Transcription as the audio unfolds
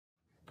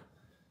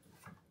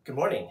Good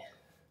morning.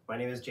 My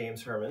name is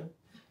James Herman,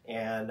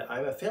 and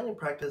I'm a family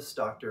practice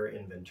doctor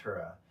in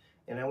Ventura.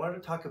 And I wanted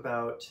to talk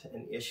about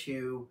an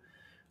issue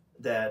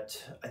that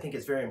I think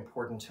is very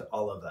important to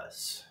all of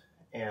us.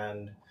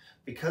 And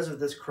because of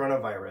this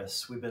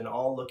coronavirus, we've been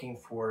all looking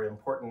for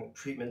important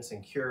treatments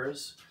and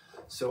cures.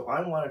 So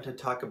I wanted to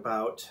talk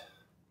about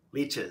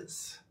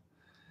leeches.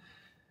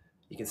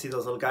 You can see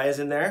those little guys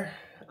in there.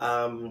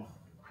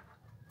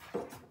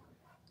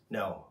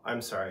 No,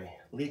 I'm sorry.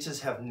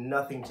 Leeches have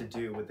nothing to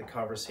do with the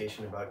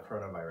conversation about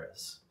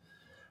coronavirus.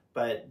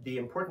 But the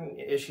important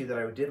issue that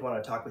I did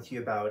want to talk with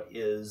you about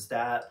is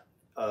that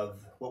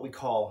of what we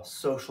call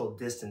social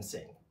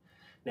distancing.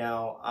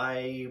 Now,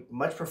 I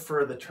much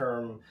prefer the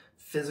term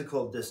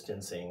physical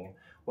distancing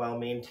while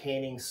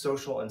maintaining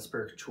social and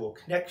spiritual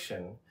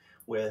connection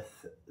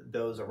with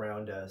those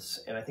around us.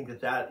 And I think that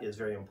that is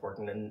very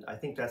important. And I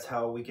think that's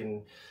how we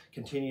can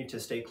continue to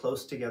stay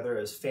close together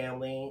as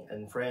family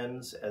and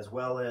friends, as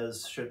well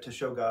as to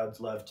show God's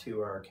love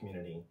to our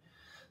community.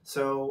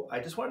 So I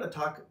just wanted to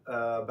talk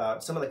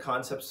about some of the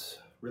concepts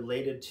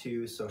related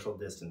to social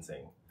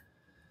distancing.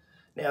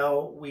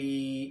 Now,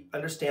 we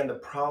understand the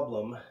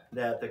problem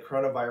that the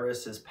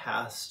coronavirus is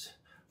passed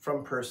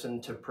from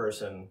person to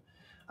person.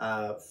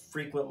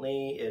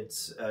 Frequently,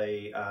 it's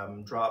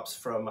drops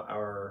from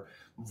our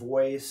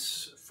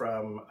voice,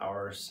 from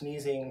our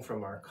sneezing,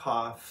 from our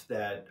cough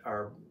that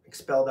are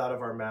expelled out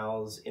of our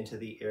mouths into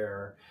the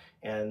air,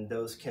 and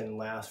those can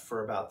last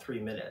for about 3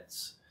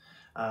 minutes.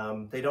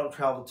 They don't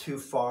travel too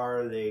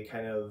far. They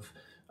kind of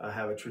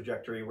have a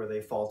trajectory where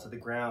they fall to the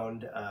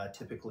ground,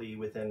 typically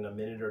within a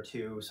minute or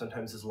two,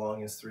 sometimes as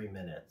long as 3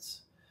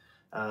 minutes.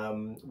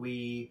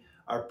 We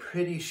are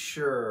pretty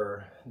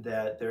sure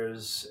that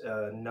there's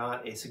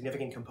not a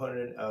significant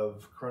component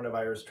of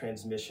coronavirus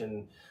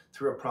transmission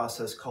through a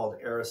process called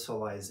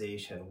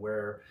aerosolization,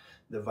 where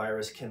the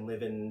virus can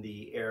live in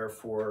the air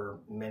for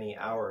many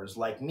hours,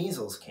 like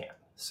measles can.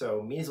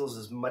 So measles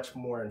is much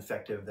more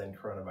infective than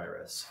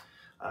coronavirus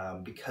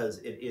because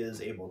it is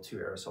able to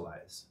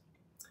aerosolize.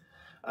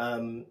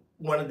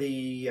 One of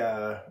the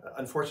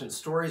unfortunate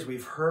stories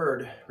we've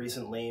heard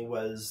recently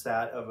was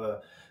that of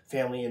a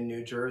family in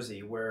New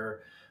Jersey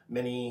where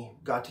many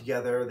got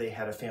together, they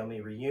had a family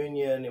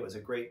reunion, it was a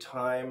great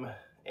time,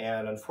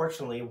 and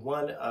unfortunately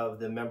one of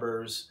the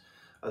members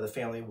of the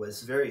family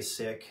was very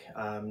sick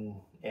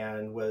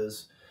and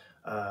was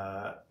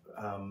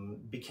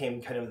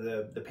became kind of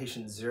the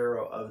patient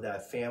zero of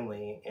that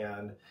family,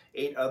 and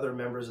 8 other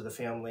members of the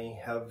family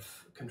have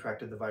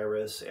contracted the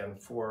virus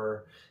and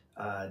 4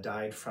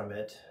 died from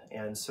it.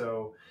 And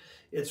so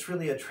it's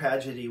really a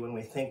tragedy when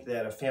we think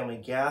that a family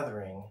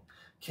gathering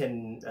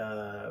can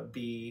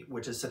be,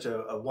 which is such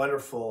a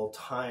wonderful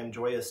time,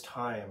 joyous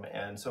time,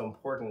 and so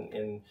important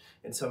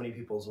in so many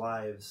people's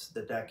lives,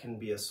 that that can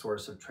be a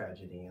source of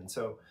tragedy. And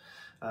so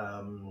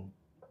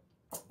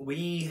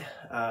we,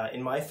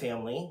 in my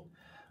family,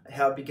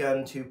 have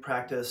begun to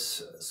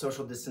practice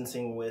social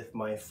distancing with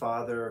my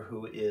father,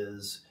 who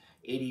is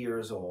 80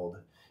 years old,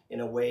 in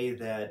a way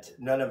that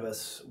none of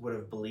us would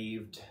have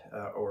believed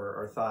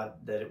or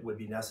thought that it would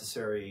be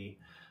necessary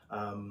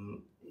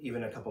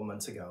even a couple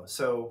months ago.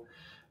 So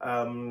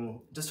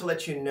just to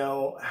let you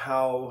know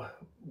how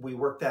we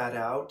work that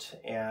out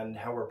and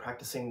how we're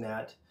practicing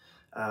that,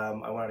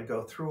 I wanted to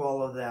go through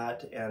all of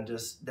that, and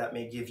just that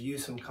may give you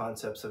some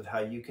concepts of how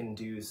you can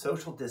do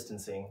social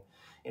distancing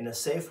in a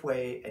safe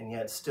way and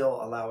yet still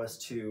allow us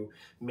to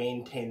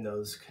maintain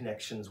those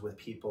connections with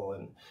people,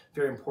 and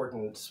very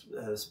important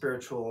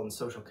spiritual and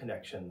social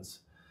connections.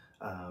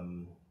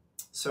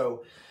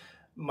 So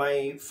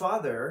my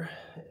father,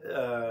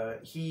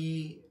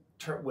 he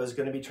was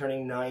going to be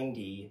turning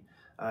 90.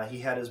 He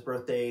had his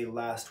birthday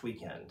last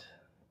weekend.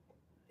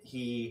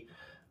 He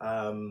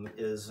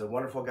is a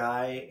wonderful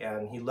guy,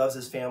 and he loves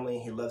his family.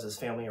 He loves his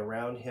family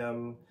around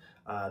him.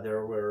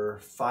 There were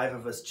 5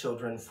 of us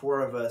children.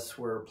 4 of us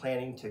were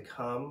planning to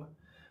come,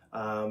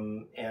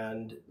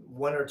 and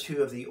 1 or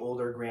 2 of the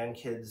older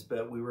grandkids,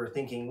 but we were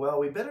thinking, well,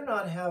 we better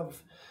not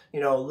have,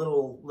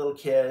 little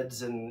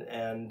kids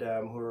and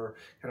who are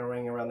kind of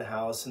running around the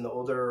house, and the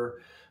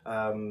older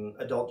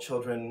adult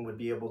children would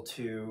be able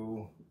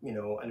to,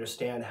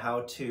 understand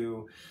how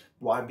to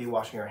be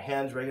washing our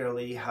hands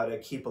regularly, how to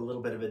keep a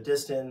little bit of a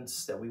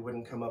distance, that we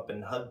wouldn't come up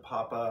and hug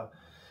Papa.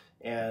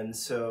 And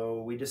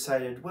so we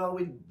decided, well,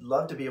 we'd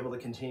love to be able to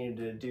continue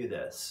to do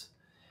this.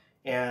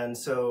 And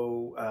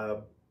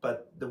so,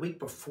 but the week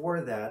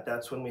before that,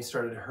 that's when we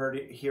started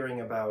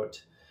hearing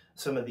about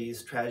some of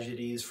these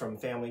tragedies from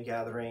family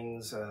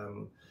gatherings.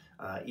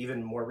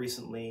 Even more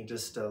recently,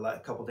 just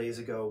a couple days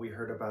ago, we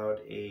heard about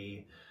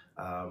a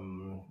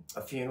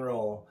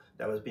funeral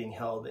that was being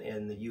held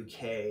in the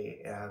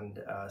UK,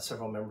 and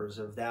several members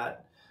of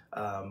that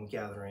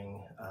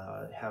gathering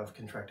have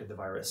contracted the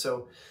virus.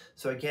 So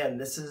again,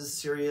 this is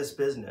serious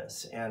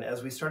business. And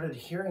as we started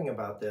hearing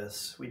about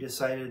this, we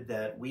decided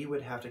that we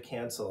would have to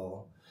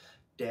cancel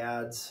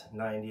Dad's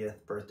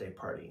 90th birthday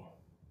party.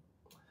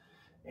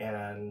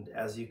 And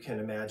as you can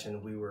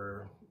imagine, we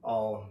were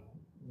all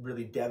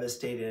really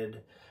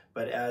devastated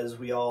But as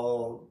we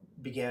all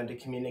began to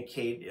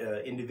communicate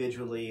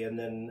individually and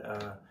then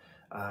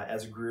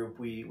as a group,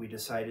 we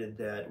decided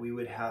that we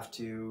would have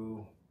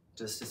to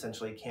just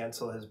essentially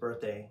cancel his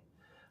birthday.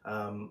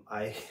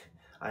 I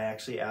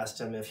actually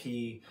asked him if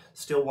he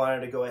still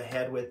wanted to go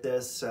ahead with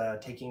this,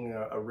 taking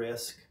a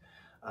risk,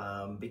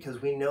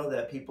 because we know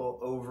that people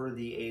over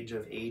the age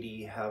of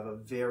 80 have a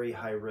very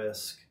high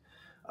risk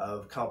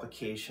of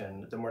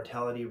complication. The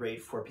mortality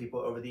rate for people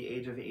over the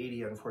age of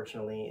 80,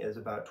 unfortunately, is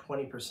about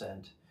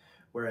 20%,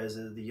 whereas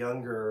the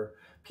younger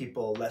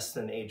people less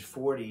than age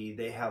 40,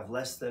 they have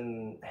less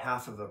than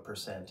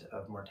 0.5%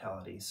 of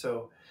mortality.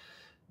 So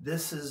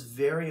this is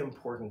very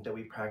important that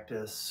we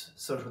practice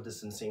social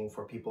distancing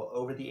for people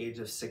over the age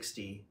of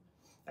 60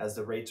 as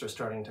the rates are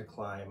starting to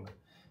climb,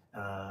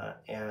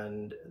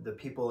 and the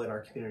people in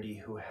our community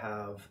who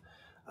have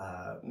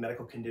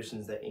medical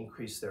conditions that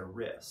increase their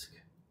risk.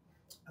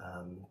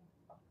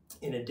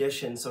 In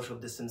addition, social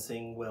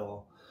distancing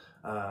will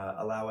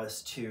allow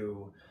us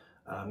to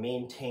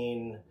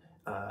maintain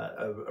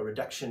a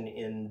reduction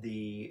in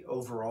the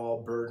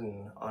overall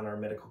burden on our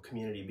medical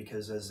community,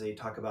 because as they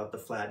talk about the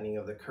flattening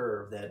of the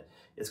curve, that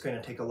it's going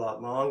to take a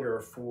lot longer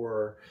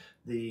for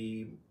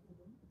the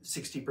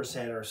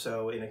 60% or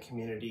so in a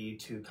community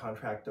to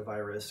contract the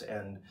virus,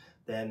 and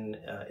then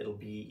it'll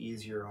be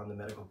easier on the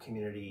medical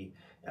community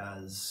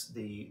as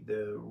the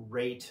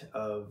rate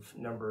of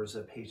numbers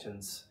of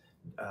patients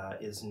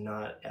is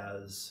not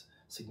as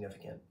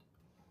significant.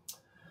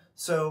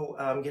 So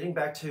getting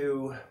back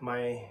to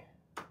my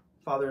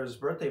father's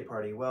birthday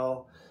party,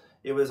 well,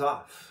 it was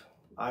off.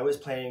 I was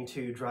planning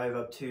to drive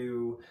up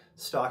to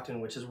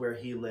Stockton, which is where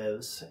he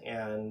lives,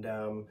 and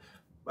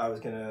I was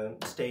gonna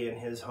stay in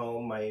his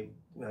home. My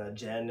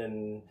Jen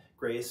and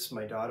Grace,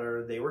 my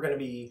daughter, they were gonna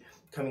be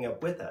coming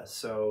up with us.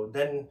 So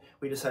then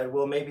we decided,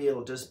 well, maybe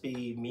it'll just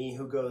be me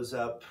who goes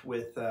up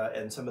with,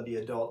 and some of the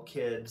adult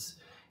kids.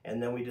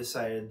 And then we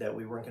decided that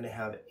we weren't gonna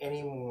have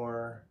any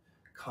more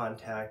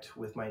contact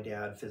with my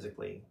dad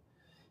physically.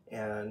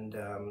 And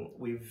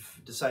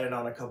we've decided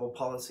on a couple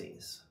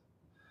policies.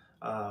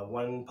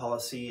 One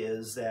policy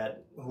is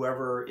that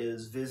whoever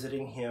is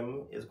visiting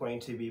him is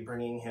going to be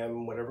bringing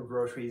him whatever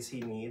groceries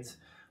he needs,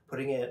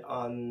 putting it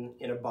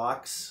in a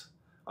box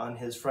on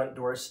his front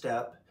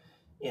doorstep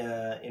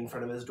in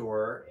front of his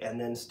door, and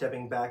then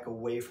stepping back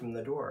away from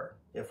the door.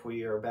 If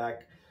we are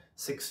back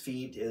 6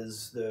 feet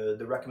is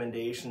the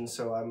recommendation,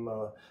 so I'm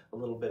a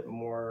little bit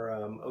more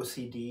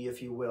OCD, if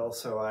you will.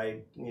 So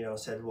I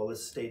said, well,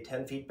 let's stay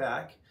 10 feet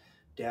back.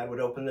 Dad would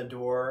open the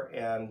door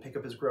and pick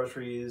up his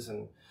groceries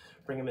and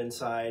bring them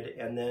inside,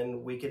 and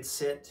then we could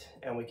sit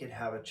and we could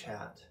have a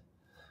chat.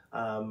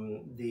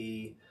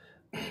 The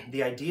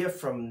idea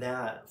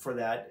for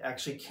that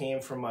actually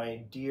came from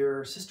my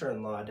dear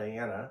sister-in-law,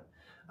 Diana.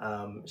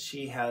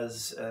 She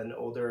has an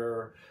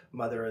older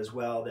mother as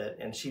well,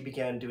 and she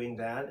began doing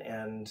that,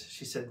 and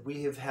she said,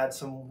 we have had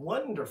some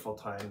wonderful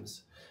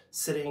times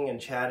sitting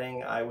and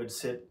chatting. I would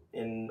sit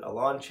in a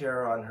lawn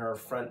chair on her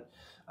front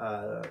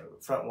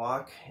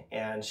walk,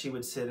 and she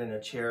would sit in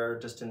a chair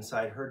just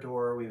inside her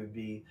door. We would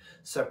be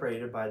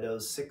separated by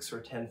those 6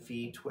 or 10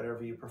 feet,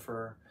 whatever you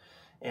prefer.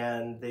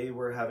 And they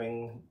were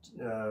having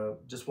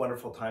just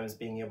wonderful times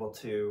being able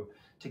to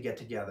get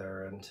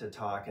together and to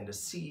talk and to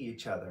see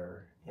each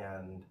other.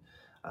 And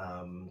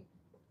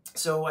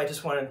so I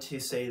just wanted to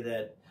say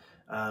that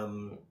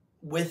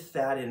with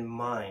that in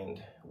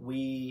mind,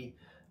 we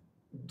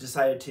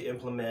decided to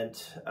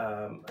implement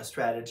a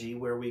strategy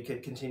where we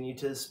could continue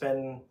to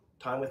spend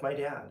time with my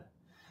dad.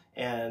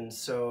 And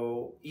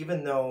so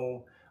even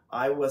though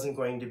I wasn't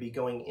going to be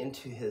going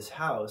into his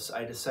house,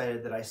 I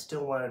decided that I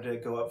still wanted to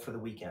go up for the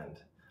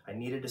weekend. I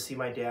needed to see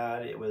my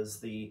dad. It was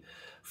the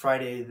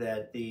Friday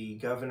that the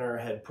governor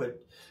had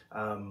put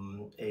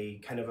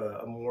a kind of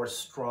a more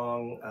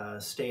strong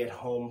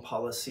stay-at-home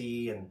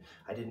policy, and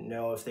I didn't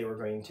know if they were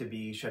going to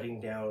be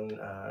shutting down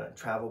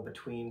travel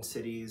between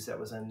cities. That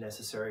was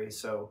unnecessary,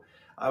 so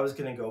I was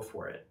going to go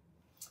for it.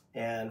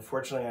 And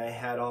fortunately, I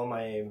had all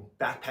my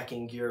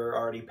backpacking gear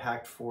already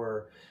packed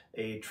for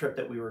a trip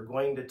that we were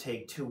going to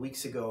take 2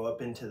 weeks ago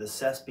up into the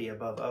Sespe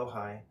above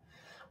Ojai.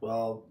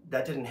 Well,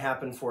 that didn't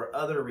happen for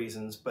other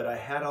reasons, but I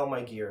had all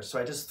my gear, so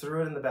I just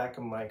threw it in the back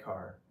of my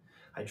car.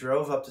 I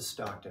drove up to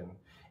Stockton,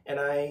 and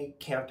I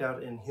camped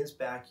out in his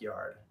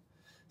backyard.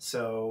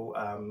 So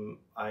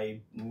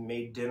I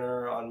made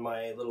dinner on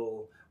my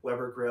little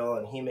Weber grill,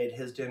 and he made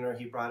his dinner.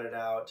 He brought it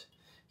out.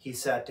 He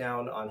sat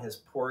down on his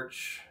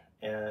porch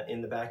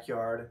in the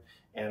backyard,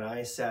 and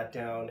I sat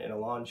down in a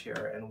lawn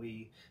chair, and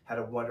we had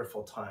a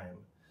wonderful time.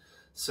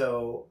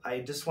 So I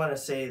just want to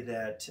say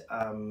that,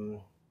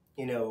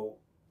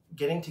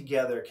 getting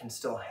together can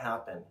still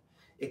happen.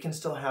 It can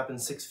still happen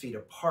 6 feet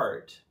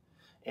apart.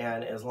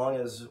 And as long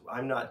as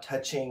I'm not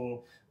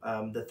touching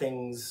the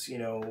things,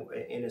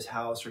 in his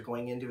house or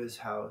going into his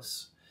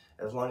house,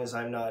 as long as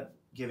I'm not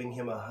giving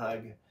him a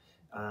hug,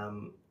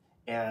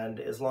 and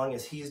as long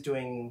as he's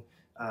doing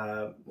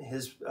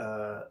his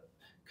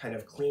kind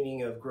of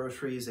cleaning of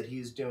groceries that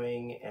he's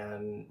doing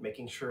and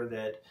making sure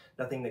that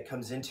nothing that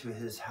comes into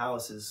his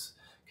house is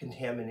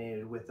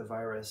contaminated with the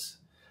virus,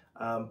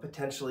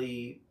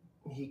 potentially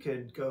he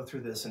could go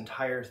through this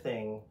entire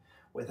thing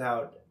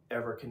without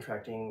ever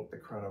contracting the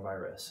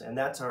coronavirus. And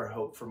that's our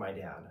hope for my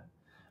dad.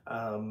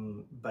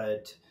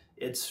 But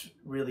it's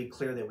really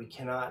clear that we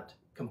cannot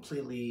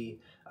completely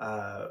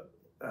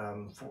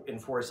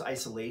enforce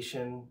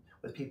isolation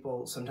with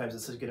people. Sometimes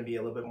this is going to be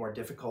a little bit more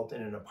difficult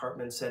in an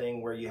apartment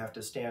setting where you have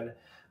to stand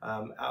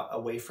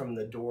away from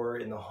the door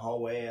in the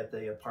hallway at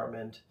the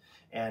apartment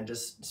and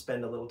just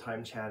spend a little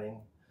time chatting.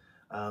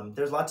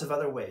 There's lots of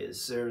other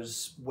ways.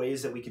 There's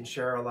ways that we can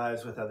share our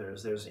lives with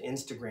others. There's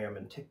Instagram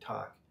and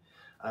TikTok.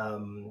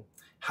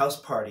 House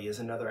Party is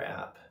another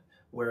app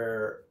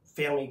where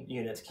family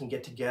units can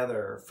get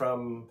together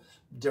from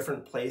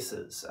different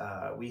places.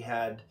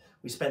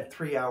 We spent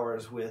 3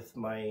 hours with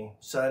my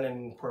son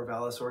in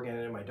Corvallis, Oregon,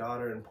 and my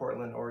daughter in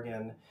Portland,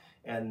 Oregon,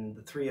 and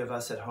the three of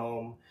us at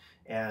home.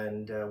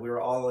 And we were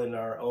all in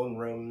our own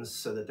rooms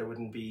so that there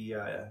wouldn't be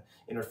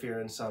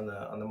interference on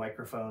the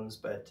microphones.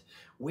 But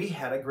we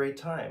had a great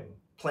time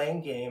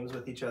playing games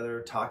with each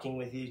other, talking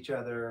with each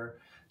other,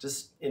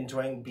 just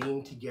enjoying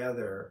being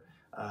together,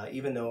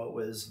 even though it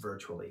was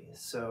virtually.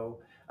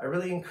 So I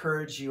really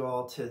encourage you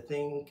all to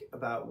think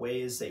about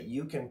ways that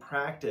you can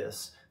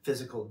practice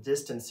physical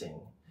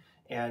distancing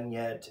and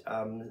yet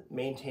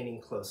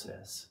maintaining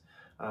closeness.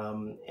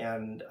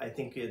 And I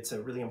think it's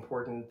really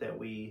important that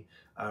we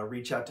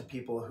reach out to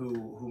people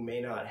who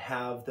may not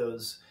have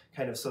those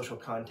kind of social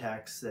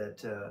contacts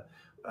that,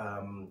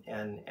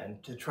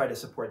 and to try to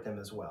support them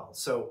as well.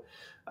 So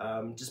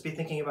just be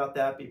thinking about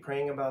that, be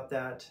praying about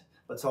that.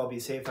 Let's all be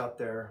safe out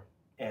there,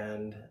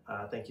 and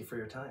thank you for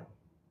your time.